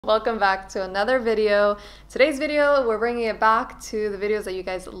Welcome back to another video. Today's video, we're bringing it back to the videos that you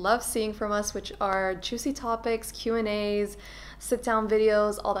guys love seeing from us, which are juicy topics, Q&As, sit-down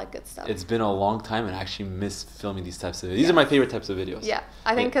videos, all that good stuff. It's been a long time and I actually miss filming these types of videos. These are my favorite types of videos. Yeah,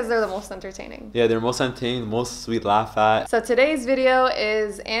 I think because they're the most entertaining. Yeah, they're most entertaining, the most we laugh at. So today's video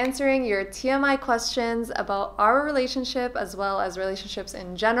is answering your TMI questions about our relationship as well as relationships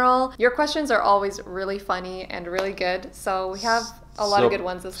in general. Your questions are always really funny and really good, so we have a lot of good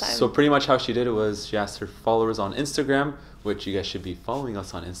ones this time. So pretty much how she did it was she asked her followers on Instagram, which you guys should be following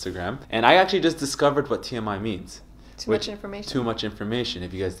us on Instagram. And I actually just discovered what TMI means. Too much information. Too much information.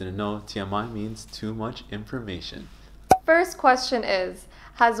 If you guys didn't know, TMI means too much information. First question is,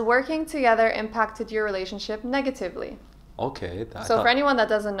 has working together impacted your relationship negatively? Okay. So for anyone that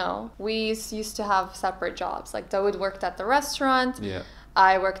doesn't know, we used to have separate jobs. Like Dawood worked at the restaurant. Yeah.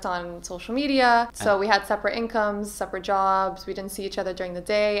 I worked on social media. So we had separate incomes, separate jobs. We didn't see each other during the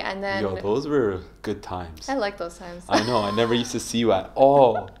day. And then... Yo, those were good times. I like those times. I know. I never used to see you at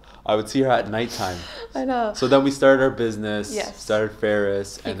all. I would see her at nighttime. I know. So then we started our business, Yes. started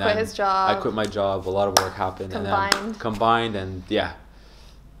Ferris. He quit his job. I quit my job. A lot of work happened. Combined and yeah.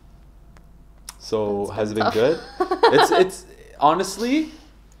 So has it been good? It's honestly...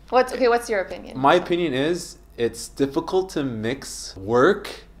 What's your opinion? My opinion is it's difficult to mix work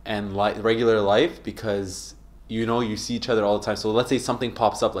and regular life because you see each other all the time. So let's say something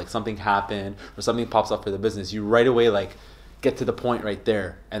pops up, like something happened or something pops up for the business. You right away like get to the point right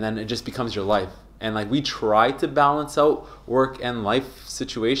there, and then it just becomes your life. And like we try to balance out work and life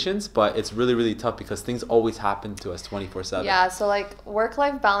situations, but it's really, really tough because things always happen to us 24/7. Yeah, so like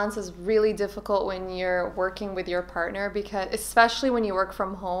work-life balance is really difficult when you're working with your partner, because especially when you work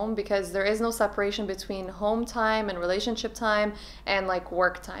from home, because there is no separation between home time and relationship time and like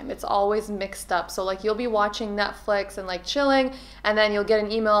work time. It's always mixed up. So like you'll be watching Netflix and like chilling, and then you'll get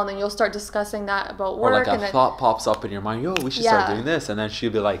an email and then you'll start discussing that about work. Or like a thought pops up in your mind, yo, we should start doing this. And then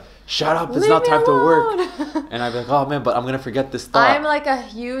she'll be like, shut up, it's not time to work. And I'd be like, oh man, but I'm gonna forget this thought. I'm like a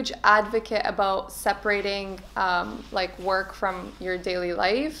huge advocate about separating like work from your daily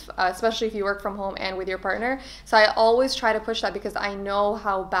life, especially if you work from home and with your partner. So I always try to push that because I know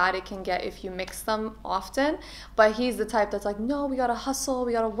how bad it can get if you mix them often. But he's the type that's like, no, we gotta hustle,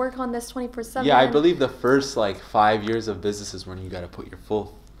 we gotta work on this 24/7. Yeah, I believe the first like 5 years of business is when you gotta put your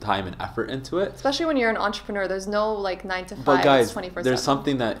full time and effort into it. Especially when you're an entrepreneur, there's no like 9 to 5. But guys, 24/7. There's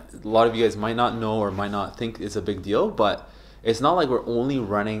something that a lot of you guys might not know or might not think is a big deal, but it's not like we're only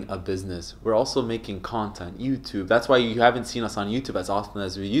running a business. We're also making content, YouTube. That's why you haven't seen us on YouTube as often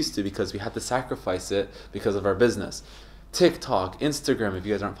as we used to, because we had to sacrifice it because of our business. TikTok, Instagram. If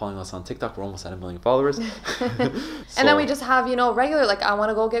you guys aren't following us on TikTok, we're almost at 1 million followers. And then we just have, regular, like I want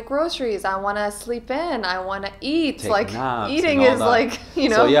to go get groceries, I want to sleep in, I want to eat. Take like naps eating is like,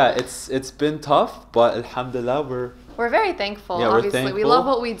 So yeah, it's been tough, but alhamdulillah, we're very thankful. Yeah, obviously we love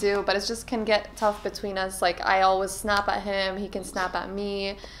what we do, but it just can get tough between us. Like I always snap at him, he can snap at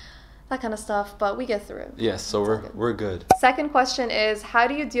me, that kind of stuff, but we get through it. Yes, so we're good. Second question is, how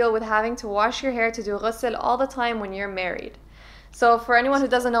do you deal with having to wash your hair to do ghusl all the time when you're married? So for anyone who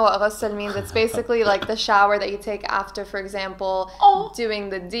doesn't know what ghusl means, it's basically like the shower that you take after, for example, doing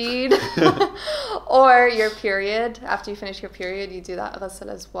the deed or your period. After you finish your period, you do that ghusl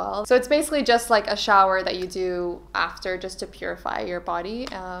as well. So it's basically just like a shower that you do after, just to purify your body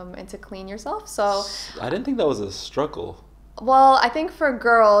and to clean yourself. So I didn't think that was a struggle. Well, I think for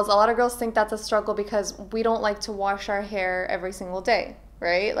girls, a lot of girls think that's a struggle because we don't like to wash our hair every single day,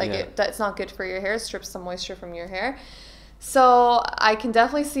 right? Like it's not good for your hair, it strips some moisture from your hair. So I can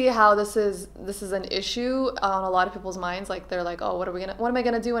definitely see how this is an issue on a lot of people's minds. Like they're like, oh, what am I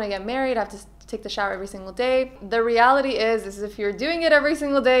gonna do when I get married? I have to take the shower every single day. The reality is if you're doing it every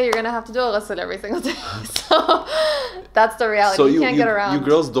single day, you're gonna have to do a ghusl every single day. So that's the reality. So you can't get around. You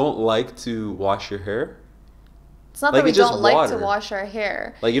girls don't like to wash your hair? It's not that we don't like to wash our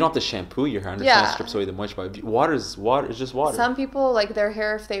hair. Like you don't have to shampoo your hair. I understand it strips away the moisture, but water is just water. Some people, like their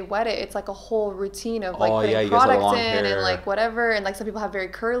hair, if they wet it, it's like a whole routine of like putting product in and like whatever. And like some people have very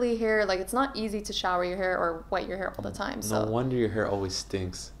curly hair. Like it's not easy to shower your hair or wet your hair all the time. So no wonder your hair always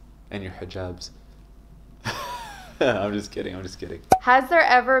stinks and your hijabs. I'm just kidding. Has there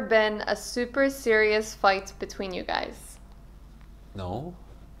ever been a super serious fight between you guys? No.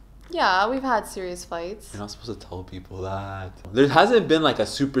 Yeah, we've had serious fights. You're not supposed to tell people that. There hasn't been like a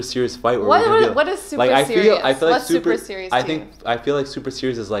super serious fight where what is super serious? I feel like What's super serious? I feel like super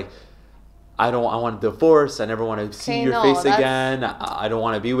serious is like I want a divorce. I never want to see your face again. I don't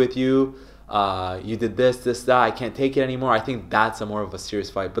want to be with you. You did this, that. I can't take it anymore. I think that's more of a serious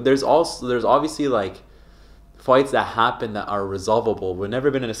fight. But there's obviously like fights that happen that are resolvable. We've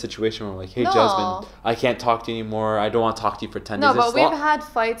never been in a situation where we're like, hey, No. Jasmine, I can't talk to you anymore. I don't want to talk to you for 10 days. No, but we've had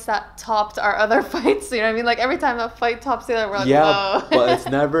fights that topped our other fights. You know what I mean? Like every time a fight tops the other, we're like, yeah, whoa.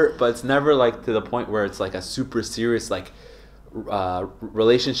 but it's never like to the point where it's like a super serious like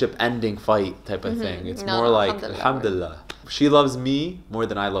relationship ending fight type of thing. It's more like alhamdulillah. She loves me more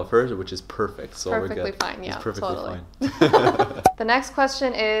than I love her, which is perfect. So perfectly we're good. Fine, yeah, it's perfectly totally. fine. The next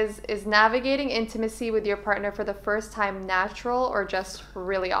question is navigating intimacy with your partner for the first time natural or just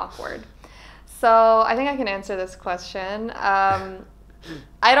really awkward? So I think I can answer this question. I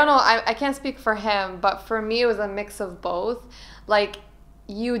don't know. I can't speak for him, but for me, it was a mix of both. Like,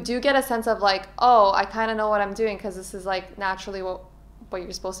 you do get a sense of like, oh, I kind of know what I'm doing because this is like naturally what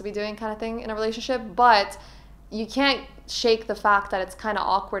you're supposed to be doing kind of thing in a relationship. But you can't shake the fact that it's kind of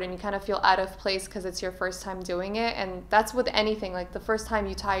awkward and you kind of feel out of place because it's your first time doing it. And that's with anything, like the first time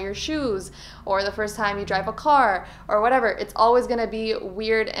you tie your shoes or the first time you drive a car or whatever. It's always going to be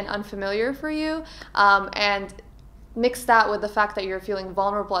weird and unfamiliar for you. And mix that with the fact that you're feeling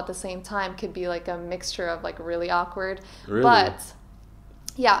vulnerable at the same time could be like a mixture of like really awkward. Really? But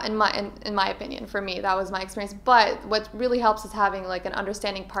yeah, in my opinion, for me, that was my experience. But what really helps is having like an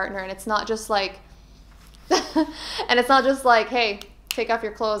understanding partner, and it's not just like and it's not just like, hey, take off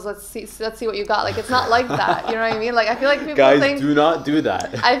your clothes, let's see what you got. Like, it's not like that. You know what I mean? Like, I feel like people Guys, do not do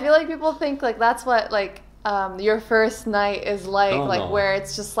that. I feel like people think like that's what like your first night is like, where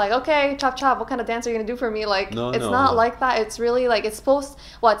it's just like, okay, chop chop, what kind of dance are you gonna do for me? Like, it's not like that. It's really like it's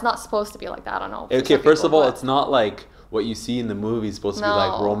not supposed to be like that. I don't know. Okay, first of all, it's not like what you see in the movie is supposed to be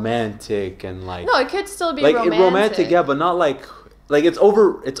like romantic and like. No, it could still be like romantic. Yeah, but not like it's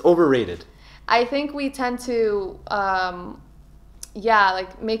overrated. I think we tend to,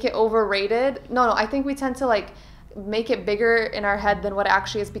 like make it overrated. No, I think we tend to like make it bigger in our head than what it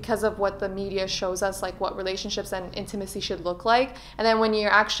actually is because of what the media shows us, like what relationships and intimacy should look like. And then when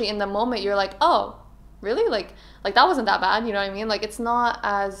you're actually in the moment, you're like, oh, really? Like that wasn't that bad. You know what I mean? Like it's not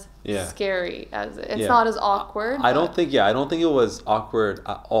as scary as it's not as awkward. I don't think it was awkward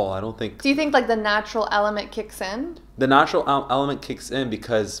at all. I don't think. Do you think like the natural element kicks in? The natural element kicks in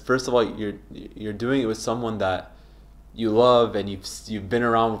because first of all, you're doing it with someone that you love and you've been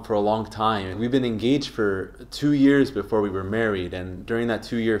around for a long time. We've been engaged for 2 years before we were married, and during that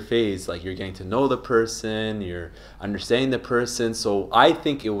 2-year phase, like you're getting to know the person, you're understanding the person. So I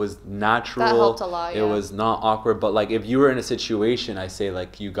think it was natural. That helped a lot. It was not awkward. But like if you were in a situation, I say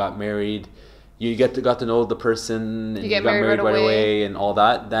like you got married, you got to know the person, and you got married right away and all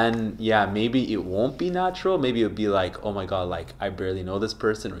that, then yeah, maybe it won't be natural. Maybe it would be like, oh my god, like I barely know this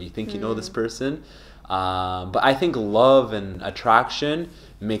person, or you think you know this person. But I think love and attraction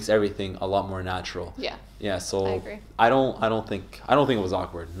makes everything a lot more natural. Yeah. Yeah. So I agree. I don't think it was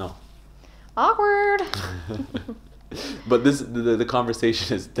awkward. No. Awkward. But the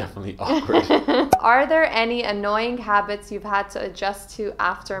conversation is definitely awkward. Are there any annoying habits you've had to adjust to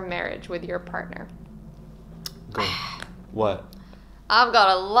after marriage with your partner? Go. What? I've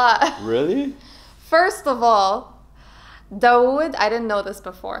got a lot. Really? First of all, Dawood, I didn't know this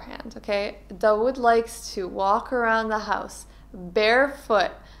beforehand, okay? Dawood likes to walk around the house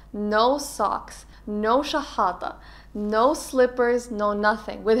barefoot, no socks, no shahata, no slippers, no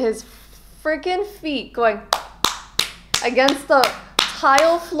nothing, with his freaking feet going against the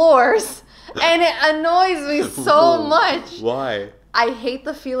tile floors, and it annoys me so much. Why? I hate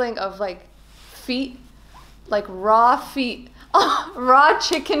the feeling of like feet, like raw feet. Oh, raw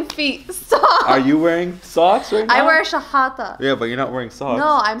chicken feet. Stop. Are you wearing socks right now? I wear shahata. Yeah, but you're not wearing socks.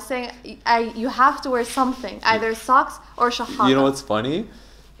 No, I'm saying you have to wear something, either socks or shahata. You know what's funny?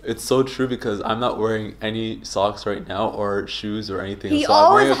 It's so true because I'm not wearing any socks right now or shoes or anything. He so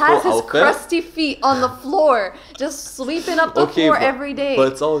always has his crusty feet on the floor, just sweeping up the floor every day.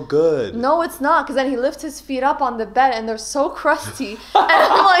 But it's all good. No, it's not, because then he lifts his feet up on the bed and they're so crusty. And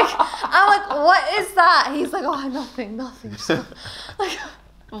I'm like, what is that? He's like, oh, nothing. Just, like,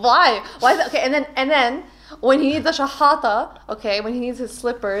 why? Why is that? Okay, and then when he needs a shahata, okay, when he needs his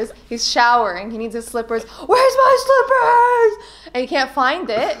slippers, he's showering, he needs his slippers. Where's my slippers? And he can't find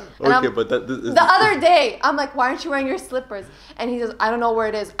it. And okay, but the other day, I'm like, why aren't you wearing your slippers? And he says, I don't know where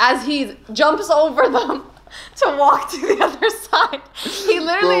it is. As he jumps over them to walk to the other side. He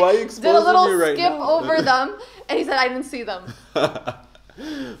literally did a little skip over them, and he said, I didn't see them.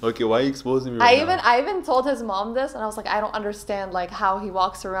 Okay, why are you exposing me right now? I even told his mom this, and I was like, I don't understand like how he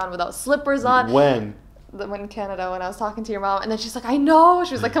walks around without slippers on. When in Canada, when I was talking to your mom, and then she's like, I know.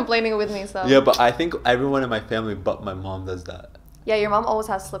 She was like complaining with me. So yeah, but I think everyone in my family but my mom does that. Yeah, your mom always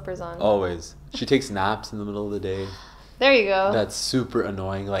has slippers on. Always. She takes naps in the middle of the day. There you go. That's super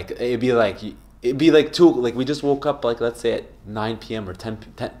annoying. Like it'd be like it'd be like like we just woke up, like let's say at 9 p.m. or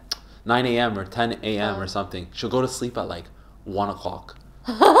 9 a.m. or 10 a.m. or something. She'll go to sleep at like 1 o'clock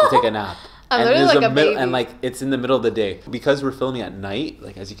to take a nap. I'm literally like a baby. And like it's in the middle of the day. Because we're filming at night,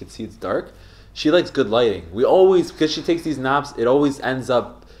 like as you can see it's dark, she likes good lighting. We always, because she takes these naps, it always ends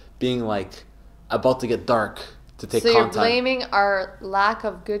up being like about to get dark to take content. So you're blaming our lack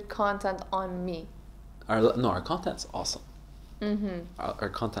of good content on me. Our content's awesome. Mm-hmm. Our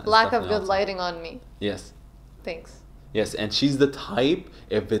content is lack of good awesome. Lighting on me. Yes. Thanks. Yes, and she's the type,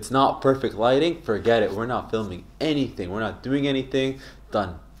 if it's not perfect lighting, forget it. We're not filming anything. We're not doing anything.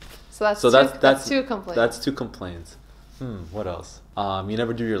 Done. So that's two complaints. That's 2 complaints. What else? You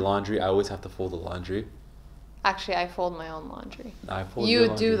never do your laundry. I always have to fold the laundry. Actually, I fold my own laundry.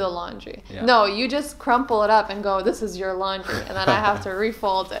 You do the laundry. Yeah. No, you just crumple it up and go, this is your laundry. And then I have to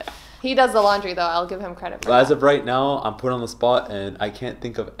refold it. He does the laundry, though. I'll give him credit for that. As of right now, I'm put on the spot, and I can't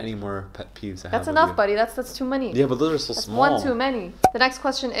think of any more pet peeves I have. That's enough, buddy. That's too many. Yeah, but those are so That's small. one too many. The next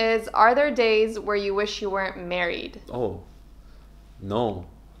question is, are there days where you wish you weren't married? Oh, no.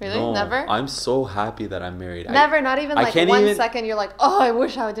 Really? No. Never? I'm so happy that I'm married. Never? Not even like 1 second you're like, oh, I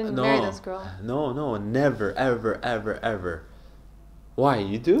wish I didn't marry this girl. No, never, ever, ever, ever. Why?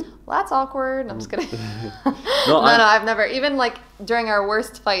 You do? Well, that's awkward. No, I'm just kidding. No, I've never. Even like during our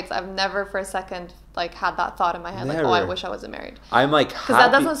worst fights, I've never for a second like had that thought in my head. Never. Like, oh, I wish I wasn't married. I'm like because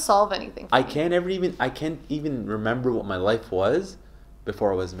that doesn't solve anything. I can't even remember what my life was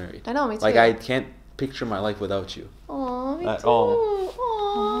before I was married. I know, me too. Like I can't picture my life without you. Aw, me at too.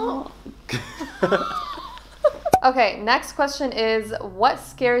 all. Okay, next question is, what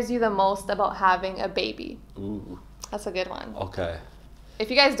scares you the most about having a baby? Ooh. That's a good one. Okay. If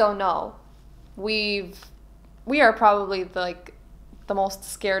you guys don't know, we are probably the most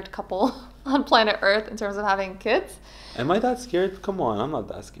scared couple on planet Earth in terms of having kids. Am I that scared? Come on, I'm not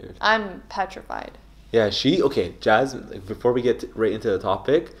that scared. I'm petrified. Yeah, Jasmine, like, before we get right into the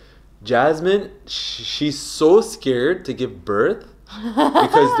topic, Jasmine, she's so scared to give birth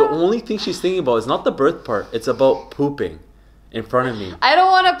because the only thing she's thinking about is not the birth part, it's about pooping in front of me. I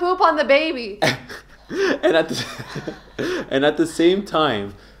don't want to poop on the baby. and at the same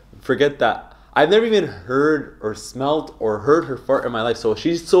time, forget that. I've never even heard or smelled or heard her fart in my life. So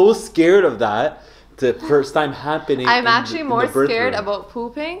she's so scared of that. The first time happening. I'm actually more scared room. About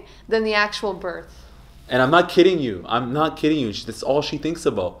pooping than the actual birth. And I'm not kidding you. That's all she thinks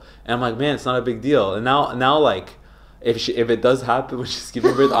about. And I'm like, man, it's not a big deal. And now like, if it does happen when she's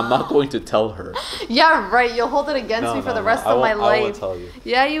giving birth, I'm not going to tell her. Yeah, right. You'll hold it against me for the rest of my life. I won't tell you.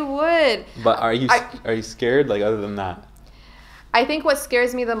 Yeah, you would. But are you scared? Like other than that? I think what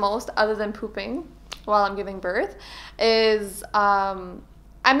scares me the most, other than pooping while I'm giving birth, is I'm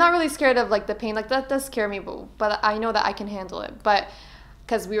not really scared of like the pain. Like that does scare me, but I know that I can handle it. But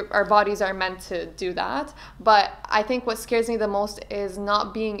because our bodies are meant to do that. But I think what scares me the most is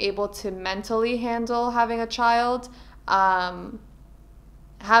not being able to mentally handle having a child. Having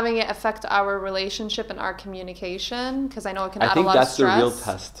it affect our relationship and our communication, because I know it can add a lot of stress. I think that's the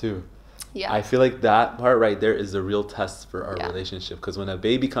real test too. Yeah. I feel like that part right there is the real test for our relationship, because when a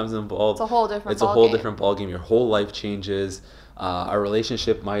baby comes involved, it's a whole different different ballgame. Your whole life changes. Our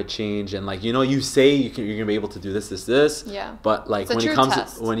relationship might change, and like you say you're gonna be able to do this. Yeah. But like when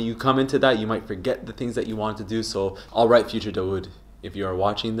you come into that, you might forget the things that you want to do. So all right, future Dawood, if you are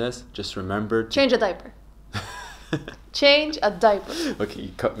watching this, just remember to change a diaper. Change a diaper. Okay,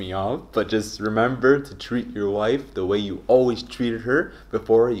 you cut me off, but just remember to treat your wife the way you always treated her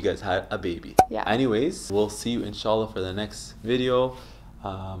before you guys had a baby. Yeah. Anyways, we'll see you inshallah for the next video.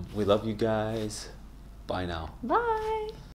 We love you guys. Bye now. Bye.